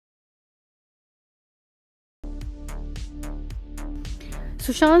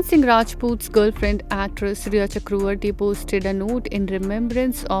Sushant Singh Rajput's girlfriend, actress Rhea Chakraborty, posted a note in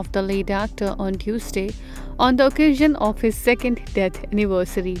remembrance of the late actor on Tuesday on the occasion of his second death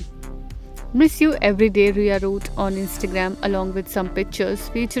anniversary. "Miss you every day," Rhea wrote on Instagram along with some pictures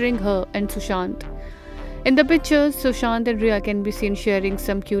featuring her and Sushant. In the pictures, Sushant and Rhea can be seen sharing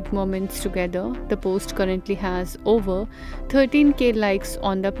some cute moments together. The post currently has over 13K likes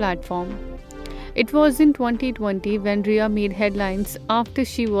on the platform. It was in 2020 when Rhea made headlines after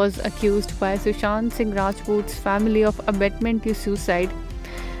she was accused by Sushant Singh Rajput's family of abetment to suicide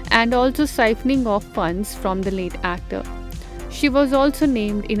and also siphoning off funds from the late actor. She was also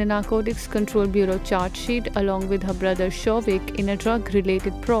named in a Narcotics Control Bureau charge sheet along with her brother Shovik in a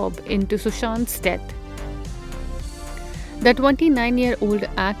drug-related probe into Sushant's death. The 29-year-old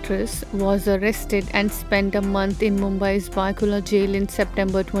actress was arrested and spent a month in Mumbai's Baikula jail in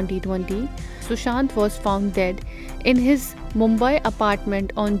September 2020. Sushant was found dead in his Mumbai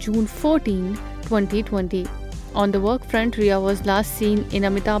apartment on June 14, 2020. On the work front, Rhea was last seen in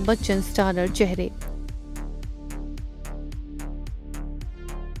Amitabh Bachchan's starrer Chehre.